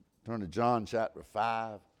Turn to John chapter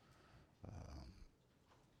 5.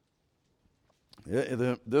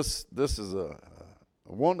 This is a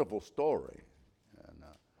wonderful story. And,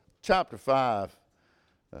 chapter 5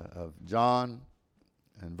 of John,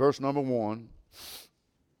 and verse number 1.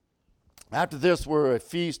 After this were a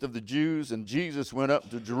feast of the Jews, and Jesus went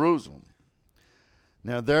up to Jerusalem.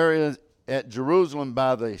 Now there is at Jerusalem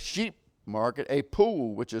by the sheep market a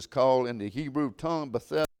pool, which is called in the Hebrew tongue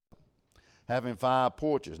Bethesda, having 5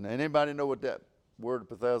 porches. Now anybody know what that word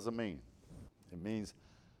Bethesda means? It means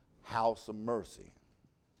house of mercy.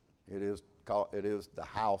 It is the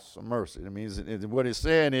house of mercy. It means what it's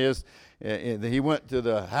saying is he went to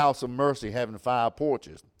the house of mercy having 5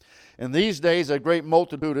 porches. In these days a great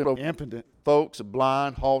multitude of impotent folks,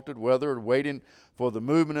 blind, halted, withered, waiting for the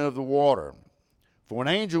movement of the water. For an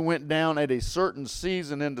angel went down at a certain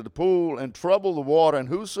season into the pool and troubled the water, and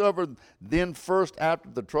whosoever then first after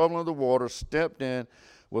the troubling of the water stepped in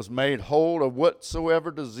was made whole of whatsoever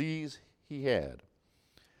disease he had.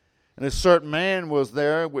 And a certain man was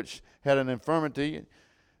there which had an infirmity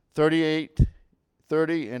 30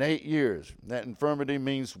 and 8 years. That infirmity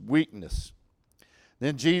means weakness.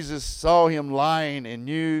 Then Jesus saw him lying and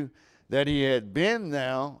knew that he had been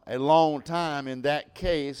now a long time in that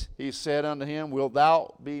case. He said unto him, Wilt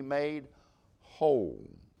thou be made whole?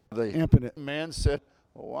 The impotent man said,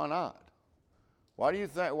 Well, why not? Why do you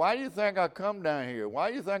think I come down here? Why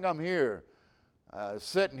do you think I'm here,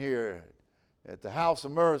 sitting here at the house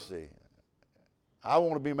of mercy? I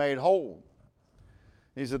want to be made whole.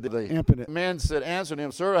 He said, the impotent man answered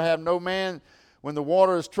him, Sir, I have no man when the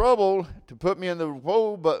water is troubled to put me in the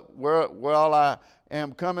pool, but while I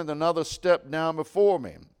am coming another step down before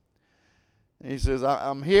me. And he says,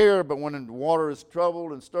 I'm here, but when the water is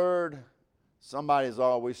troubled and stirred, somebody's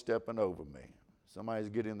always stepping over me. Somebody's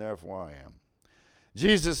getting there before I am.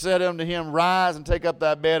 Jesus said unto him, Rise and take up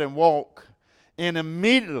thy bed and walk. And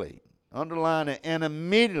immediately, underline it, and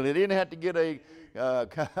immediately, didn't have to get a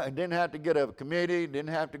committee, didn't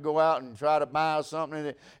have to go out and try to buy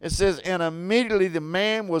something. It says, and immediately the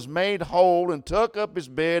man was made whole and took up his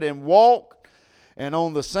bed and walked. And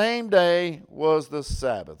on the same day was the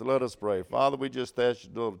Sabbath. Let us pray. Father, we just ask you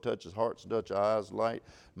to touch his hearts, touch our eyes, light,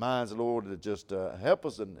 minds, Lord, to just help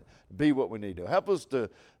us and be what we need to. Help us to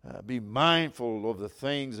be mindful of the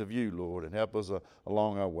things of you, Lord, and help us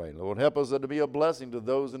along our way. Lord, help us to be a blessing to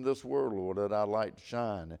those in this world, Lord, that our light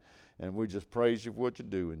shine. And we just praise you for what you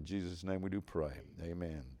do. In Jesus' name we do pray.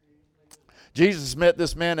 Amen. Jesus met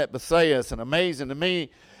this man at Bethsaida, and amazing to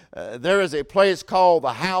me, there is a place called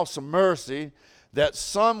the House of Mercy that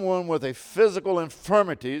someone with a physical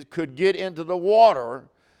infirmity could get into the water,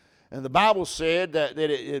 and the Bible said that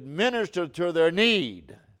it ministered to their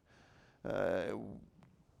need.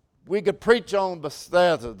 We could preach on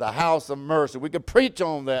Bethesda, the House of Mercy. We could preach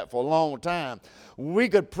on that for a long time. We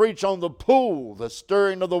could preach on the pool, the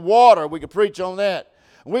stirring of the water. We could preach on that.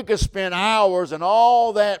 We could spend hours and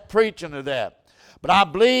all that preaching of that. But I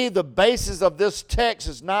believe the basis of this text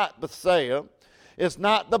is not Bethsaida. It's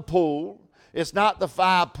not the pool. It's not the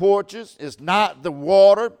 5 porches. It's not the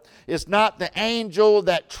water. It's not the angel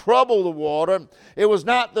that troubled the water. It was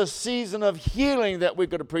not the season of healing that we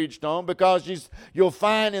could have preached on, because you'll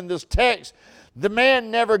find in this text, the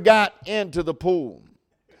man never got into the pool.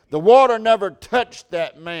 The water never touched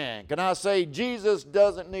that man. Can I say Jesus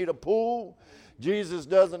doesn't need a pool? Jesus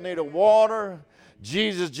doesn't need a water.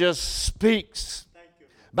 Jesus just speaks.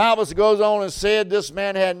 Bible goes on and said this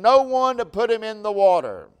man had no one to put him in the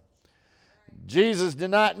water. Jesus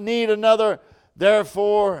did not need another.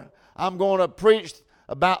 Therefore, I'm going to preach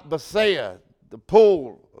about Bethsaida, the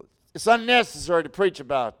pool. It's unnecessary to preach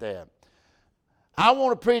about that. I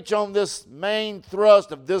want to preach on this main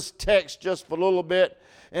thrust of this text just for a little bit,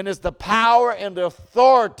 and it's the power and the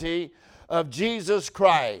authority of Jesus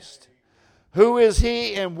Christ. Who is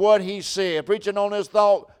he and what he said? Preaching on this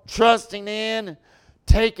thought, trusting in,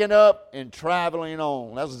 taken up, and traveling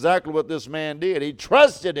on. That's exactly what this man did. He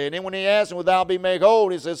trusted in him. When he asked him, Wilt thou be made whole?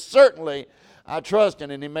 He says, Certainly I trust in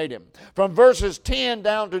him, and he made him. From verses 10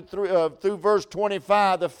 down to through verse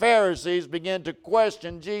 25, the Pharisees began to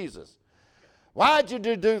question Jesus. Why'd you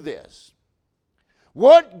do this?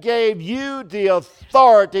 What gave you the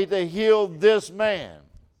authority to heal this man?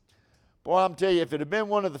 Boy, I'm telling you, if it had been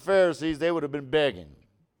one of the Pharisees, they would have been begging.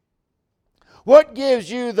 What gives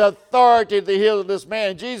you the authority to heal this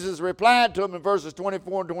man? Jesus replied to him in verses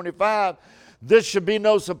 24 and 25, This should be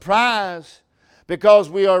no surprise, because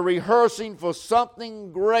we are rehearsing for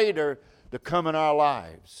something greater to come in our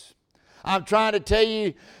lives. I'm trying to tell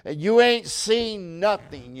you, you ain't seen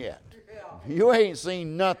nothing yet. You ain't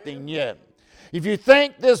seen nothing yet. If you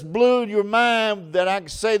think this blew your mind that I can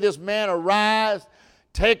say this man, arise,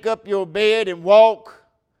 take up your bed and walk,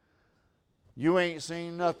 you ain't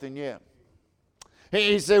seen nothing yet.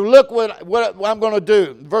 He said, look what I'm going to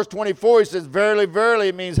do. Verse 24, he says, verily, verily,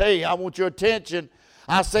 it means, hey, I want your attention.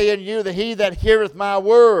 I say unto you that he that heareth my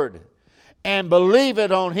word and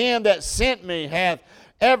believeth on him that sent me hath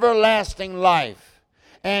everlasting life,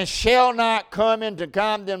 and shall not come into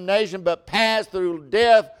condemnation, but pass through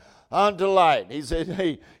death unto light. He said,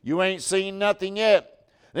 hey, you ain't seen nothing yet.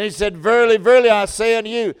 And he said, verily, verily, I say unto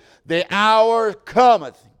you, the hour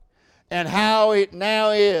cometh, and how it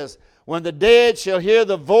now is, when the dead shall hear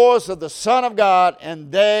the voice of the Son of God,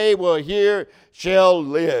 and they will hear shall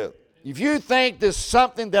live. If you think there's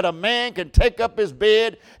something that a man can take up his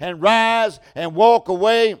bed and rise and walk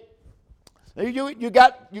away, you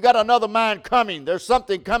got another mind coming. There's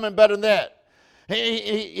something coming better than that.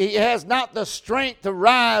 He has not the strength to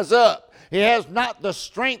rise up. He has not the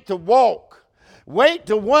strength to walk. Wait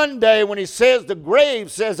till one day when he says, the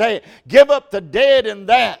grave says, hey, give up the dead in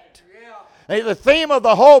that. The theme of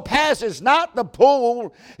the whole passage is not the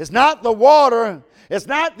pool, it's not the water, it's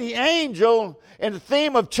not the angel. And the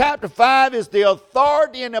theme of chapter 5 is the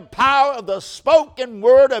authority and the power of the spoken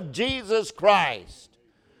word of Jesus Christ.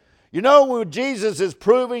 You know what Jesus is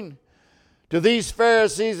proving to these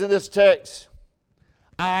Pharisees in this text?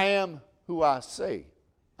 I am who I say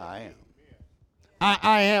I am.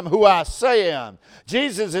 I am who I say I am.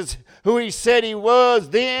 Jesus is who he said he was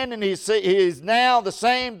then, and he is now the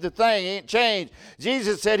same thing. He ain't changed.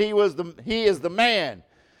 Jesus said he is the man.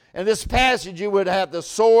 In this passage, you would have the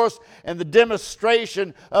source and the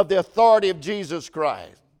demonstration of the authority of Jesus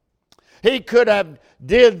Christ. He could have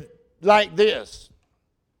did like this.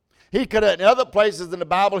 He could have, in other places in the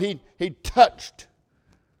Bible, he touched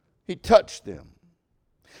them.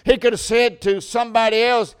 He could have said to somebody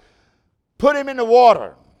else, put him in the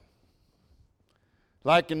water.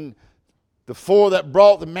 Like in the four that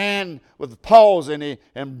brought the man with the palsy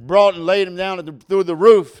and brought and laid him down through the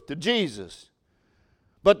roof to Jesus.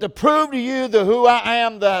 But to prove to you who I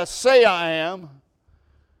am that I say I am,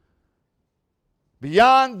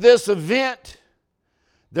 beyond this event,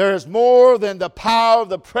 there is more than the power of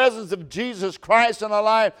the presence of Jesus Christ in our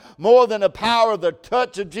life, more than the power of the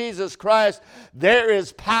touch of Jesus Christ. There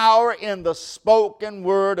is power in the spoken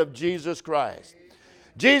word of Jesus Christ.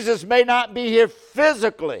 Jesus may not be here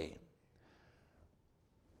physically,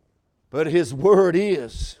 but his word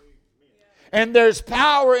is. And there's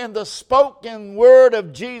power in the spoken word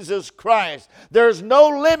of Jesus Christ. There's no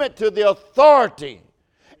limit to the authority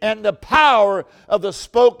and the power of the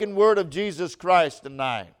spoken word of Jesus Christ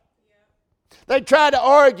tonight. They try to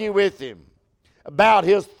argue with him about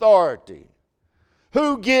his authority.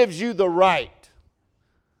 Who gives you the right?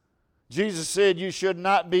 Jesus said you should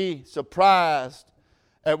not be surprised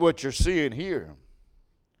at what you're seeing here.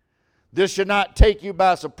 This should not take you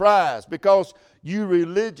by surprise, because you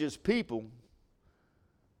religious people,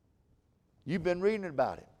 you've been reading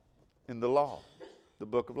about it in the law, the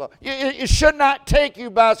book of law. It should not take you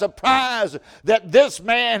by surprise that this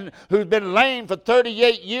man who's been lame for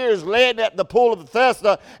 38 years laid at the pool of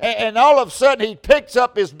Bethesda, and all of a sudden he picks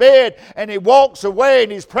up his bed and he walks away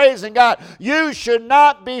and he's praising God. You should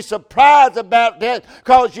not be surprised about that,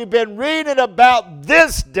 because you've been reading about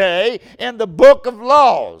this day in the book of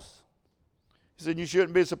laws. He said you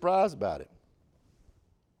shouldn't be surprised about it.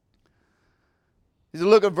 He said,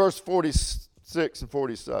 look at verse 46 and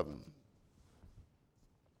 47.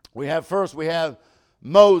 We have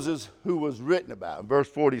Moses, who was written about. In verse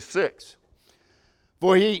 46.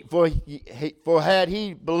 For had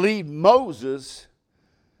he believed Moses,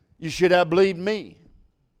 you should have believed me.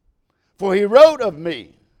 For he wrote of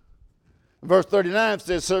me. Verse 39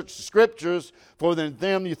 says, search the scriptures, for in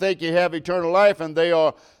them you think you have eternal life, and they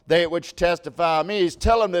are they which testify of me. He's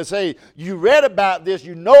telling us, hey, you read about this,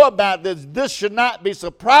 you know about this. This should not be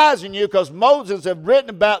surprising you, because Moses have written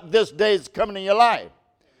about this day that's coming in your life.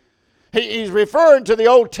 He's referring to the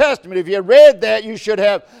Old Testament. If you read that, you should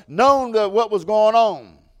have known what was going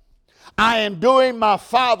on. I am doing my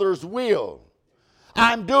Father's will.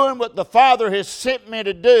 I'm doing what the Father has sent me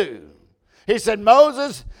to do. He said,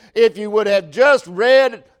 Moses, if you would have just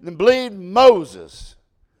read and believed Moses,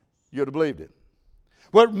 you'd have believed it.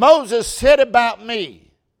 What Moses said about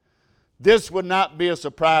me, this would not be a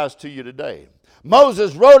surprise to you today.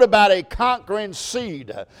 Moses wrote about a conquering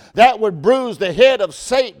seed that would bruise the head of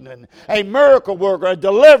Satan, and a miracle worker, a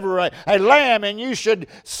deliverer, a lamb, and you should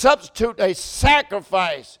substitute a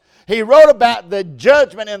sacrifice He wrote about the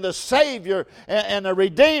judgment and the Savior and the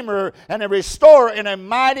Redeemer and the Restorer and a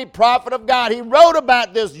mighty prophet of God. He wrote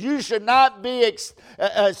about this. You should not be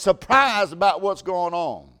surprised about what's going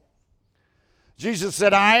on. Jesus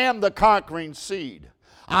said, I am the conquering seed.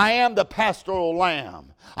 I am the pastoral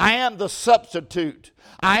lamb. I am the substitute.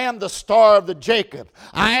 I am the star of the Jacob.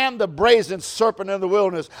 I am the brazen serpent in the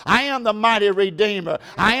wilderness. I am the mighty Redeemer.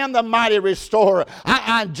 I am the mighty Restorer.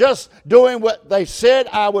 I'm just doing what they said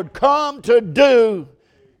I would come to do.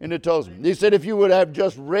 And it tells me. He said if you would have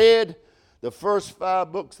just read the first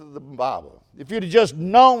 5 books of the Bible, if you'd have just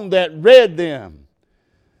known that, read them.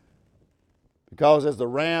 Because as the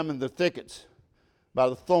ram in the thickets by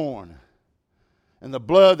the thorn and the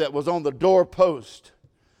blood that was on the doorpost,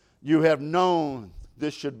 you have known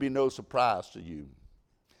this should be no surprise to you.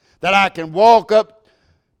 That I can walk up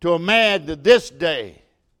to a man to this day,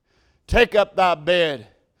 take up thy bed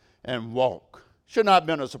and walk. Should not have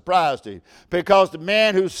been a surprise to you. Because the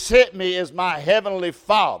man who sent me is my heavenly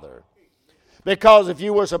Father. Because if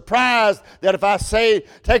you were surprised that if I say,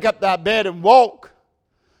 take up thy bed and walk,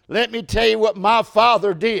 let me tell you what my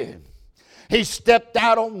Father did. He stepped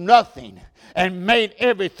out on nothing and made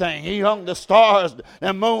everything. He hung the stars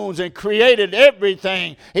and moons and created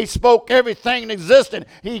everything. He spoke everything in existence.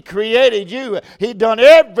 He created you. He done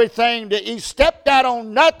everything. He stepped out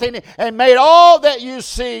on nothing and made all that you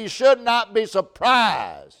see. You should not be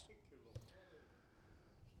surprised.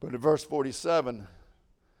 But in verse 47,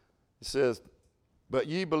 it says, but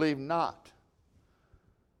ye believe not.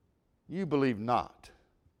 You believe not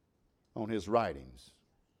on his writings.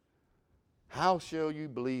 How shall you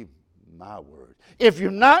believe my word? If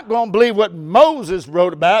you're not going to believe what Moses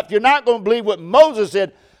wrote about, if you're not going to believe what Moses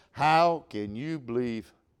said, how can you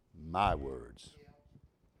believe my words?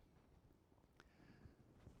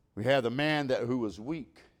 We have the man who was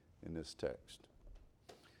weak in this text.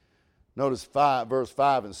 Notice verse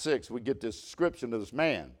 5 and 6, we get this description of this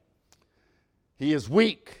man. He is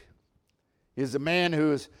weak. He is a man who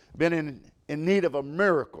has been in need of a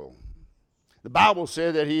miracle. The Bible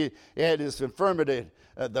said that he had this infirmity,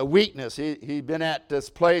 the weakness. He'd been at this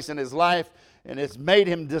place in his life, and it's made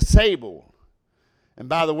him disabled. And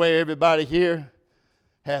by the way, everybody here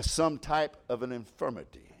has some type of an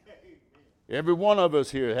infirmity. Every one of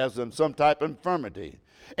us here has some type of infirmity.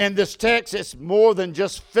 In this text, it's more than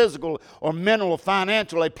just physical or mental or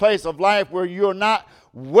financial, a place of life where you're not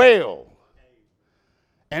well.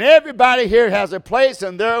 And everybody here has a place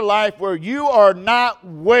in their life where you are not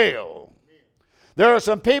well. There are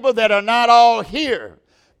some people that are not all here,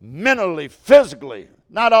 mentally, physically,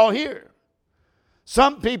 not all here.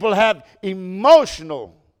 Some people have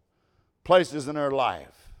emotional places in their life.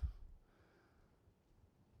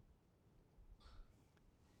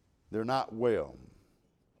 They're not well.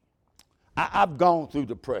 I've gone through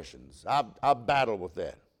depressions. I've battled with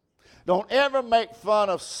that. Don't ever make fun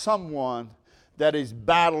of someone that is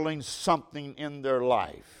battling something in their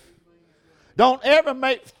life. Don't ever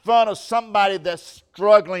make fun of somebody that's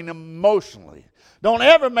struggling emotionally. Don't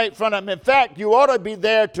ever make fun of them. In fact, you ought to be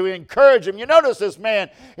there to encourage him. You notice this man,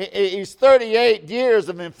 he's 38 years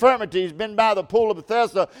of infirmity. He's been by the pool of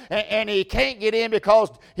Bethesda, and he can't get in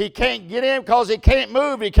because he can't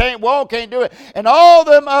move, he can't walk, can't do it. And all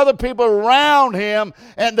them other people around him,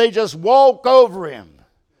 and they just walk over him.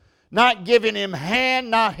 Not giving him hand,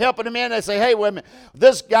 not helping him in. They say, hey, wait a minute,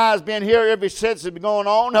 this guy's been here ever since it's been going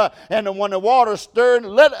on. And when the water's stirred,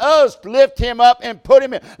 let us lift him up and put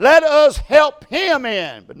him in. Let us help him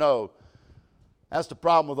in. But no, that's the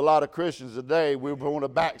problem with a lot of Christians today. We want to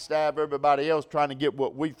backstab everybody else trying to get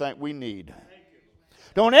what we think we need.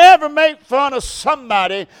 Don't ever make fun of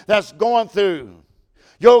somebody that's going through.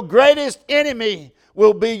 Your greatest enemy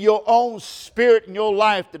will be your own spirit in your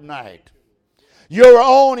life tonight. Your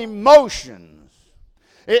own emotions.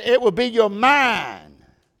 It will be your mind.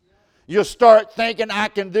 You'll start thinking, I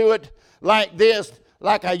can do it like this,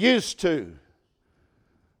 like I used to.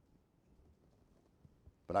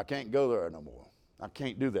 But I can't go there no more. I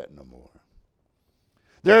can't do that no more.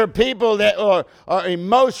 There are people that are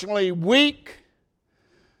emotionally weak,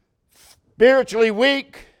 spiritually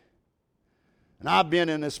weak, and I've been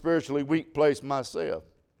in a spiritually weak place myself.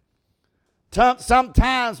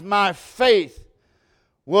 Sometimes my faith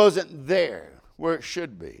wasn't there where it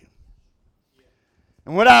should be.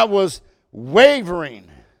 And when I was wavering,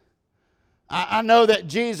 I know that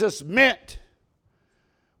Jesus meant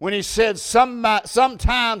when he said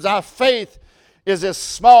sometimes our faith is as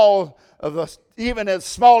small even as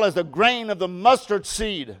small as the grain of the mustard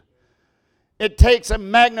seed. It takes a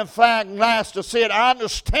magnifying glass to see it. I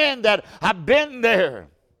understand that. I've been there.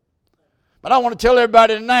 But I want to tell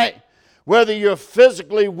everybody tonight, Whether you're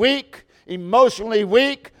physically weak, emotionally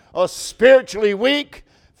weak, or spiritually weak,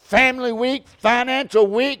 family weak, financial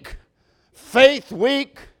weak, faith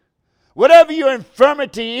weak, whatever your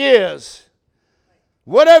infirmity is,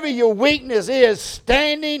 whatever your weakness is,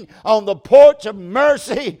 standing on the porch of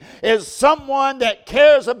mercy is someone that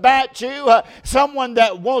cares about you, someone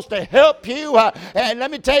that wants to help you. And let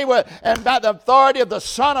me tell you what, and by the authority of the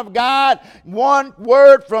Son of God, one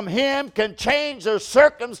word from Him can change the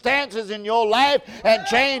circumstances in your life and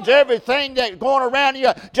change everything that's going around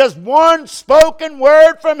you. Just one spoken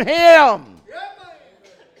word from Him.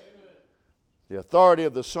 The authority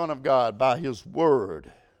of the Son of God by His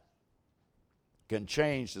word can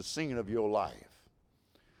change the scene of your life.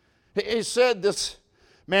 He said this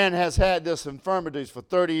man has had this infirmities for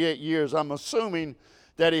 38 years. I'm assuming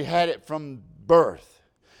that he had it from birth.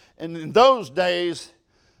 And in those days,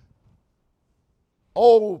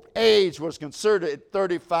 old age was considered at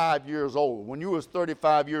 35 years old. When you was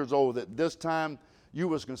 35 years old, at this time, you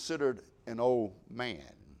was considered an old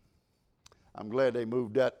man. I'm glad they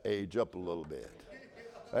moved that age up a little bit.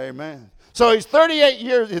 Amen. So he's 38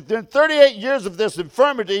 years, it's been 38 years of this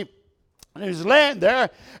infirmity, and he's laying there,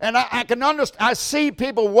 and I can understand, I see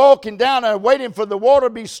people walking down and waiting for the water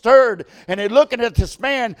to be stirred, and they're looking at this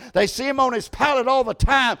man. They see him on his pallet all the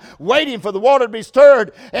time, waiting for the water to be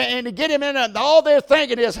stirred, and to get him in, and all they're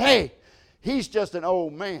thinking is, hey, he's just an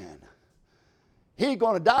old man. He's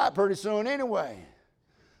going to die pretty soon anyway.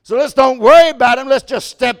 So let's don't worry about him. Let's just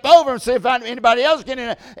step over and see if anybody else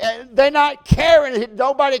can. They're not caring.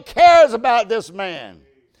 Nobody cares about this man.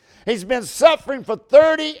 He's been suffering for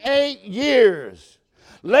 38 years,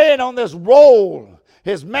 laying on this roll,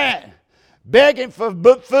 his mat, begging for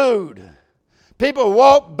food. People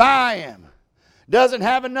walk by him. Doesn't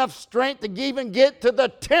have enough strength to even get to the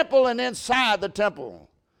temple and inside the temple.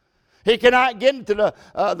 He cannot get into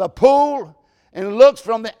the pool and looks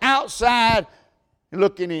from the outside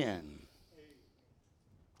looking in.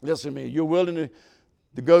 Listen to me. You're willing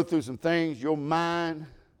to go through some things. Your mind,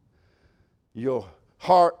 your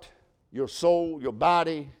heart, your soul, your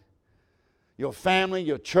body, your family,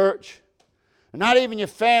 your church. Not even your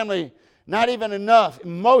family, not even enough.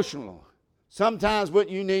 Emotional. Sometimes what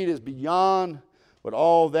you need is beyond what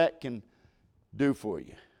all that can do for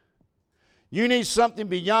you. You need something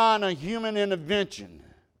beyond a human intervention.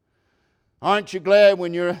 Aren't you glad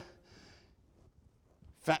when you're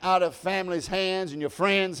out of family's hands and your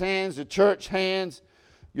friends' hands, the church hands,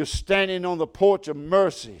 you're standing on the porch of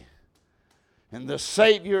mercy and the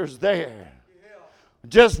Savior's there.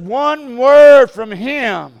 Just one word from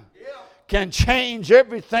Him can change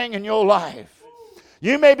everything in your life.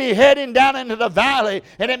 You may be heading down into the valley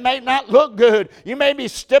and it may not look good. You may be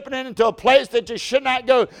stepping into a place that you should not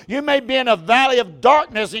go. You may be in a valley of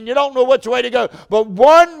darkness and you don't know which way to go. But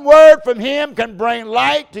one word from Him can bring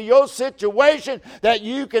light to your situation that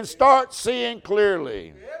you can start seeing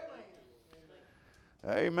clearly.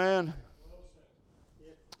 Amen.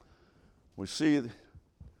 We see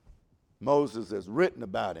Moses has written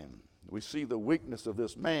about him. We see the weakness of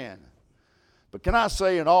this man. But can I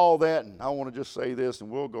say in all that, and I want to just say this and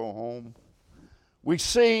we'll go home. We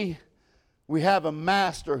see we have a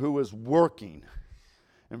master who is working.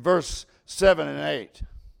 In verse 7 and 8,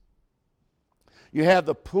 you have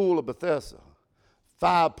the pool of Bethesda,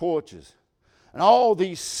 5 porches, and all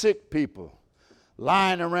these sick people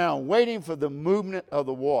lying around waiting for the movement of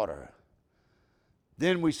the water.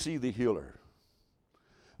 Then we see the healer,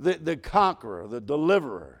 the conqueror, the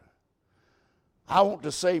deliverer. I want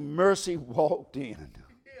to say mercy walked in.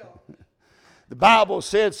 The Bible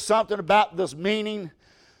said something about this meaning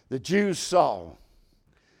the Jews saw.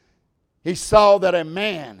 He saw that a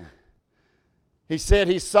man, he said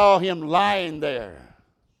he saw him lying there.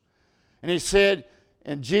 And he said,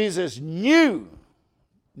 and Jesus knew.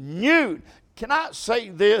 Can I say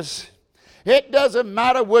this? It doesn't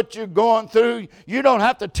matter what you're going through. You don't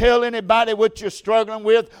have to tell anybody what you're struggling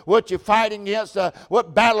with, what you're fighting against,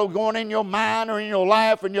 what battle going in your mind or in your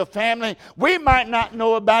life or in your family. We might not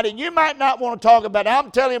know about it. You might not want to talk about it. I'm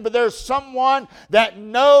telling you, but there's someone that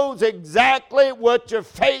knows exactly what you're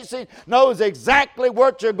facing, knows exactly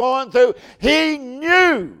what you're going through. He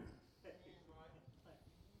knew.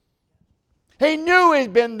 He knew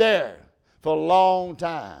he'd been there for a long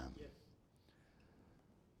time.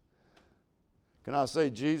 Can I say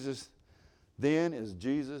Jesus then is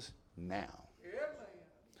Jesus now?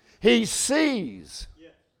 He sees.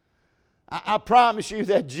 I promise you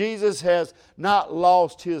that Jesus has not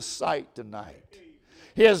lost His sight tonight.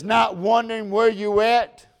 He is not wondering where you're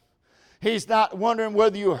at. He's not wondering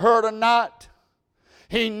whether you hurt or not.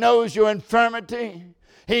 He knows your infirmity.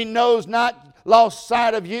 He knows not lost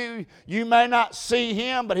sight of you. You may not see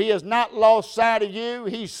him, but he has not lost sight of you.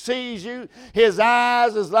 He sees you. His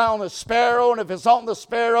eyes is on the sparrow, and if it's on the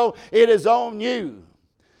sparrow, it is on you.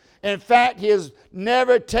 In fact, he has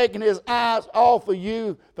never taken his eyes off of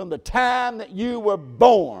you from the time that you were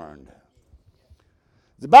born.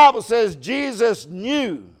 The Bible says Jesus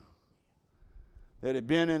knew that it had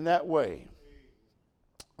been in that way.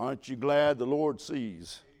 Aren't you glad the Lord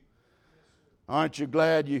sees? Aren't you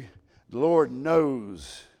glad the Lord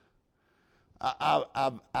knows?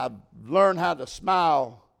 I've learned how to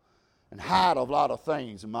smile and hide a lot of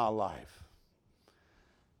things in my life.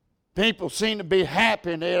 People seem to be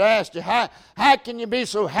happy, and they'd ask you, how can you be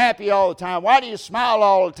so happy all the time? Why do you smile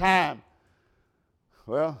all the time?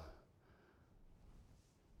 Well,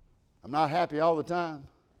 I'm not happy all the time.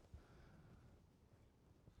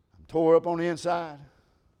 I'm tore up on the inside.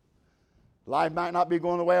 Life might not be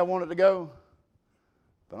going the way I want it to go,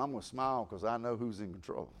 but I'm going to smile because I know who's in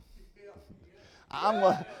control.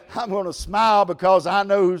 I'm going to smile because I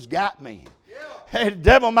know who's got me. Hey, the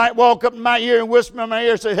devil might walk up in my ear and whisper in my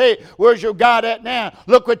ear and say, hey, where's your God at now?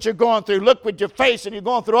 Look what you're going through. Look what you're facing. You're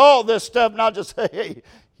going through all this stuff. And I'll just say, hey,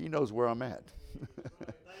 he knows where I'm at.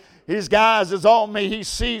 His eyes is on me. He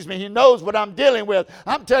sees me. He knows what I'm dealing with.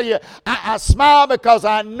 I'm telling you, I smile because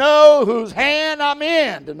I know whose hand I'm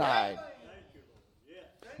in tonight.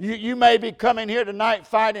 You may be coming here tonight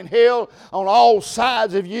fighting hell on all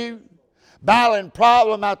sides of you. Battling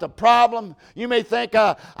problem after problem. You may think,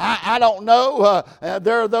 I don't know.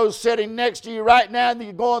 There are those sitting next to you right now that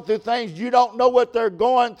you're going through things. You don't know what they're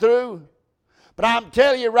going through. But I'm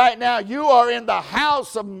telling you right now, you are in the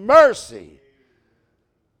house of mercy.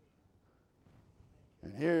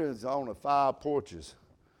 And here's on the 5 porches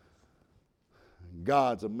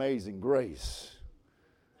God's amazing grace.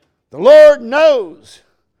 The Lord knows.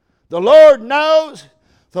 The Lord knows.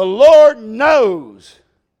 The Lord knows.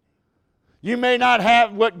 You may not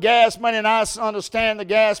have what gas money, and I understand the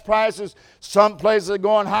gas prices. Some places are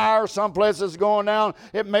going higher, some places are going down.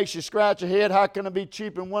 It makes you scratch your head. How can it be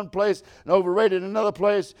cheap in one place and overrated in another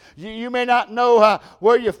place? You may not know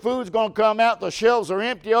where your food's going to come out. The shelves are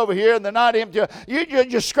empty over here, and they're not empty.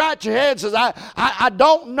 You scratch your head and says, I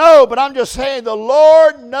don't know, but I'm just saying the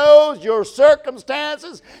Lord knows your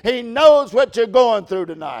circumstances. He knows what you're going through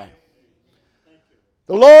tonight.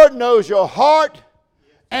 The Lord knows your heart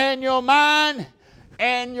and your mind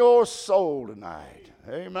and your soul tonight.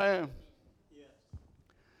 Amen.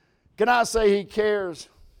 Can I say he cares?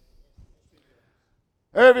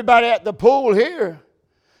 Everybody at the pool here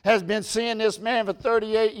has been seeing this man for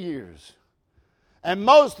 38 years. And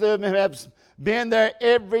most of them have been there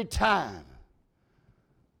every time.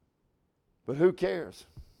 But who cares?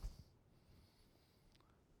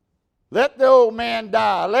 Let the old man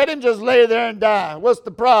die. Let him just lay there and die. What's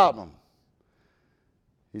the problem?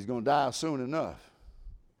 He's going to die soon enough.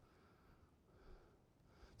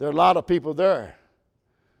 There are a lot of people there.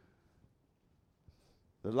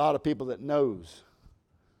 There are a lot of people that knows.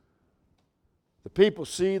 The people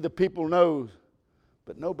see, the people know,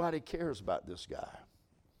 but nobody cares about this guy.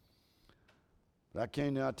 But I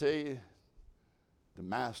cannot tell you, the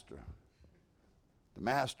master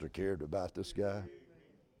cared about this guy.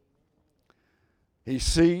 He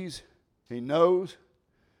sees, he knows,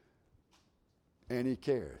 and he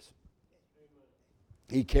cares.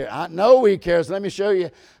 He cares. I know he cares. Let me show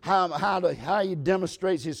you how he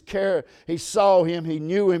demonstrates his care. He saw him. He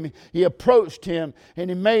knew him. He approached him,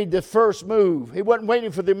 and he made the first move. He wasn't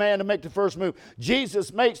waiting for the man to make the first move.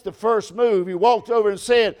 Jesus makes the first move. He walked over and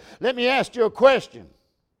said, let me ask you a question.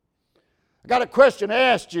 I got a question to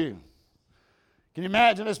ask you. Can you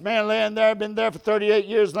imagine this man laying there, been there for 38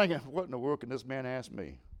 years, thinking, what in the world can this man ask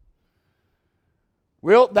me?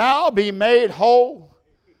 Wilt thou be made whole?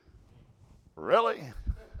 Really?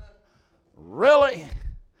 Really?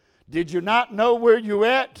 Did you not know where you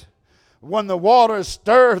at? When the water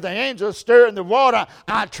stirred, the angels stir in the water,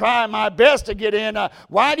 I try my best to get in.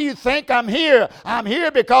 Why do you think I'm here? I'm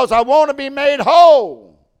here because I want to be made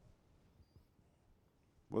whole.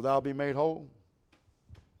 Will thou be made whole?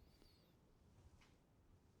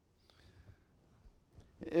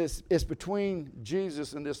 It's between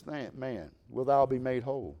Jesus and this man. Will thou be made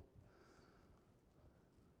whole?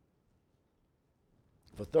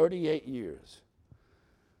 For 38 years,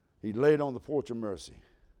 he laid on the porch of mercy.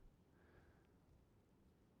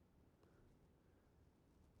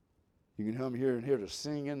 You can come here and hear the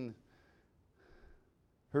singing,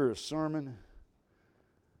 hear a sermon.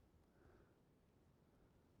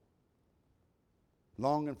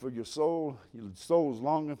 Longing for your soul soul's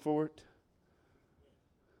longing for it.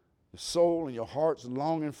 Your soul and your heart's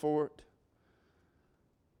longing for it.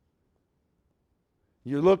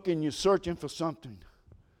 You're looking, you're searching for something.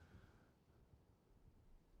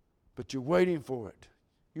 But you're waiting for it.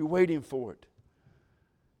 You're waiting for it.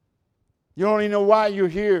 You don't even know why you're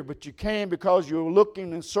here, but you came because you're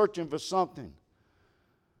looking and searching for something.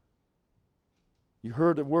 You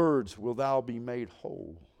heard the words, will thou be made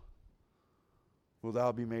whole? Will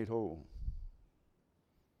thou be made whole?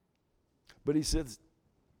 But he says,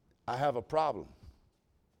 I have a problem.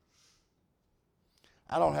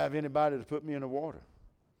 I don't have anybody to put me in the water.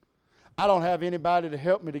 I don't have anybody to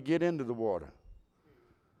help me to get into the water.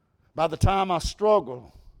 By the time I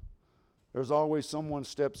struggle, there's always someone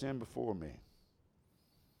steps in before me.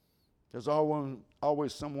 There's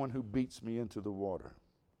always someone who beats me into the water.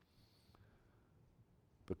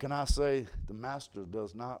 But can I say, the Master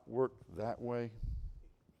does not work that way?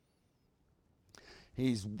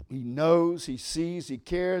 He knows, he sees, he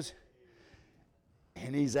cares,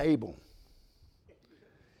 and he's able.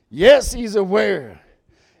 Yes, he's aware.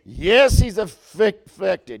 Yes, he's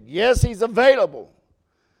affected. Yes, he's available.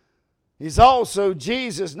 He's also,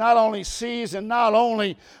 Jesus not only sees and not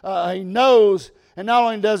only he knows and not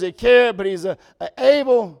only does he care, but he's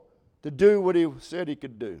able to do what he said he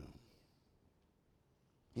could do.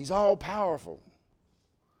 He's all powerful.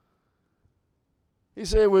 He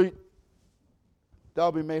said, well,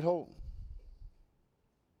 thou be made whole.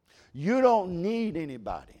 You don't need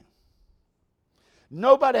anybody.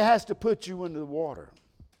 Nobody has to put you into the water.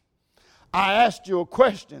 I asked you a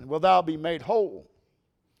question, will thou be made whole?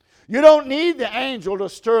 You don't need the angel to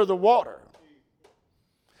stir the water.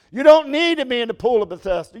 You don't need to be in the pool of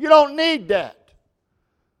Bethesda. You don't need that.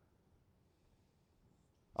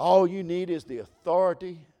 All you need is the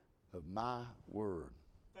authority of my word.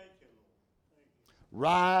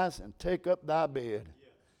 Rise and take up thy bed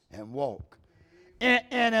and walk.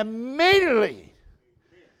 And immediately,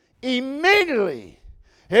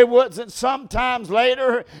 it wasn't sometimes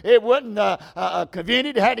later. It wasn't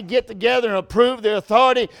convenient. They had to get together and approve the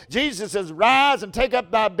authority. Jesus says, rise and take up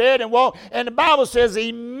thy bed and walk. And the Bible says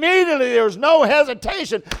immediately there was no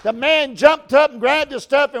hesitation. The man jumped up and grabbed his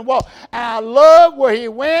stuff and walked. And I love where he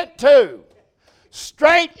went to.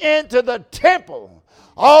 Straight into the temple.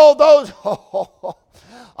 All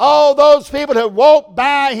those people that walked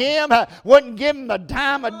by him, wouldn't give him a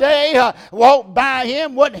dime a day, walked by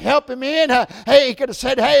him, wouldn't help him in. Hey, he could have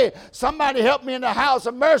said, hey, somebody help me in the house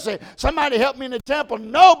of mercy. Somebody help me in the temple.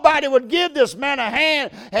 Nobody would give this man a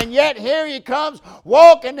hand. And yet here he comes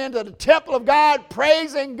walking into the temple of God,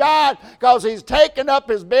 praising God because he's taken up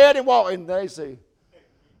his bed and walking. And they say,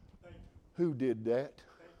 who did that?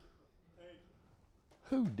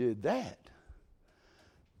 Who did that?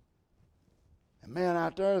 And man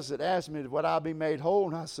out there said, asked me, would I be made whole?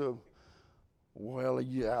 And I said, well,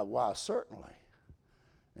 yeah, why, certainly.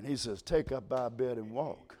 And he says, take up thy bed and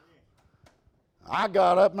walk. I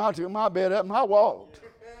got up and I took my bed up and I walked.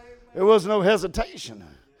 There was no hesitation.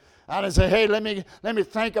 I didn't say, hey, let me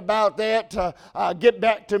think about that. Get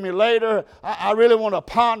back to me later. I really want to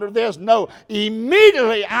ponder this. No,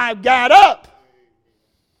 immediately I got up.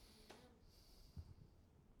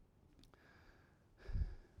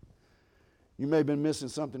 You may have been missing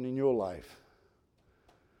something in your life.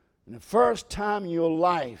 And the first time in your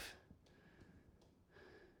life,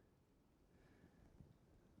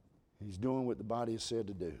 he's doing what the body is said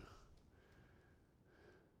to do.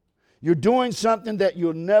 You're doing something that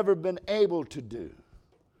you've never been able to do.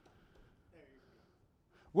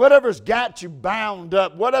 Whatever's got you bound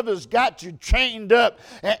up, whatever's got you chained up,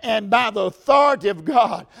 and by the authority of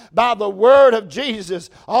God, by the word of Jesus,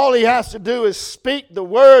 all he has to do is speak the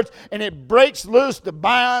words, and it breaks loose the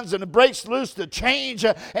bonds, and it breaks loose the chains,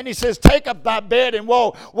 and he says, take up thy bed and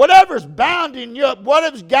walk. Whatever's bounding you up,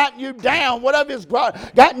 whatever's gotten you down, whatever's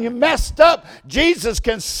gotten you messed up, Jesus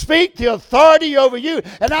can speak the authority over you.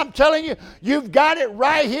 And I'm telling you, you've got it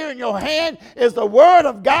right here in your hand, is the word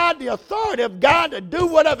of God, the authority of God to do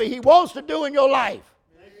whatever he wants to do in your life.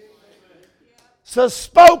 It's the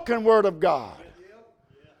spoken word of God.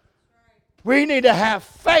 We need to have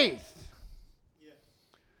faith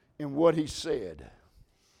in what he said.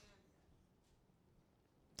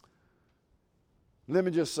 Let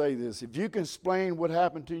me just say this. If you can explain what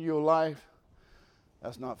happened to your life,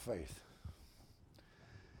 that's not faith.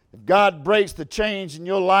 If God breaks the chains in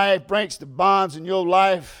your life, breaks the bonds in your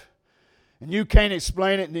life, and you can't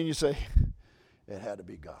explain it, and then you say, it had to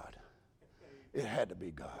be God. It had to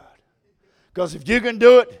be God. Because if you can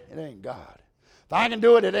do it, it ain't God. If I can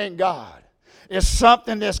do it, it ain't God. is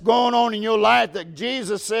something that's going on in your life that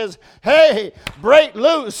Jesus says, hey, break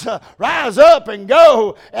loose, rise up and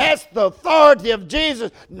go. That's the authority of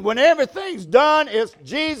Jesus. When everything's done, it's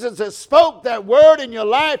Jesus that spoke that word in your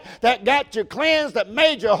life that got you cleansed, that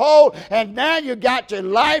made you whole, and now you got your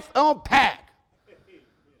life on pack.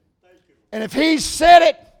 And if he said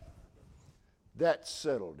it, that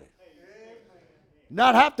settled it.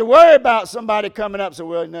 Not have to worry about somebody coming up and say,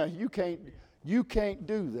 well, no, you can't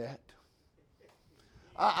do that.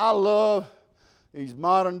 I love these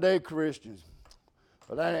modern day Christians,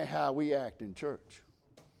 but that ain't how we act in church.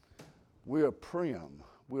 We're prim,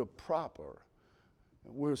 we're proper,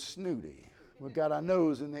 we're snooty. We've got our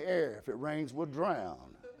nose in the air. If it rains, we'll drown.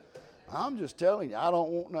 I'm just telling you, I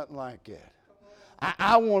don't want nothing like that.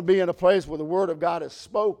 I want to be in a place where the Word of God is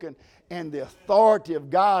spoken and the authority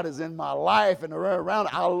of God is in my life and around.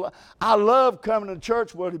 I love coming to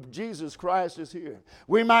church where Jesus Christ is here.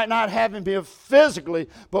 We might not have Him here physically,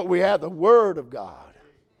 but we have the Word of God.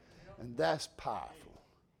 And that's powerful.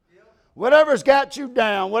 Whatever's got you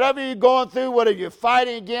down, whatever you're going through, whatever you're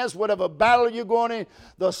fighting against, whatever battle you're going in,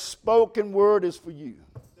 the spoken Word is for you.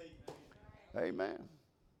 Amen.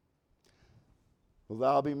 Will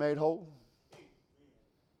thou be made whole?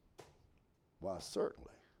 Why,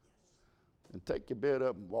 certainly. And take your bed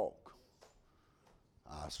up and walk.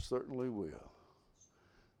 I certainly will.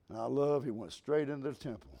 And I love he went straight into the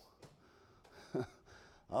temple.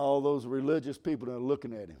 All those religious people that are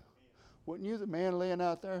looking at him. Wasn't you the man laying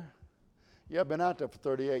out there? Yeah, I've been out there for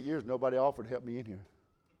 38 years. Nobody offered to help me in here.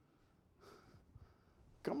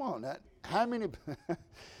 Come on, how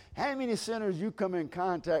many sinners you come in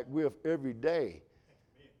contact with every day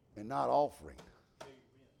and not offering?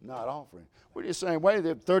 Not offering. We're just saying, wait,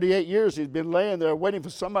 38 years he's been laying there waiting for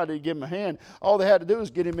somebody to give him a hand. All they had to do is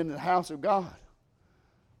get him into the house of God.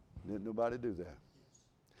 Didn't nobody do that.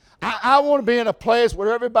 I want to be in a place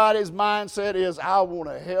where everybody's mindset is, I want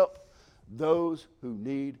to help those who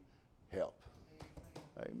need help.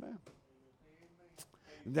 Amen.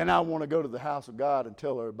 And then I want to go to the house of God and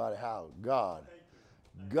tell everybody how God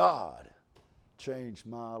changed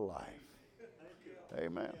my life.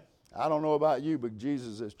 Amen. I don't know about you, but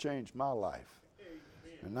Jesus has changed my life.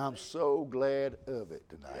 And I'm so glad of it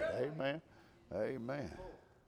tonight. Amen. Amen.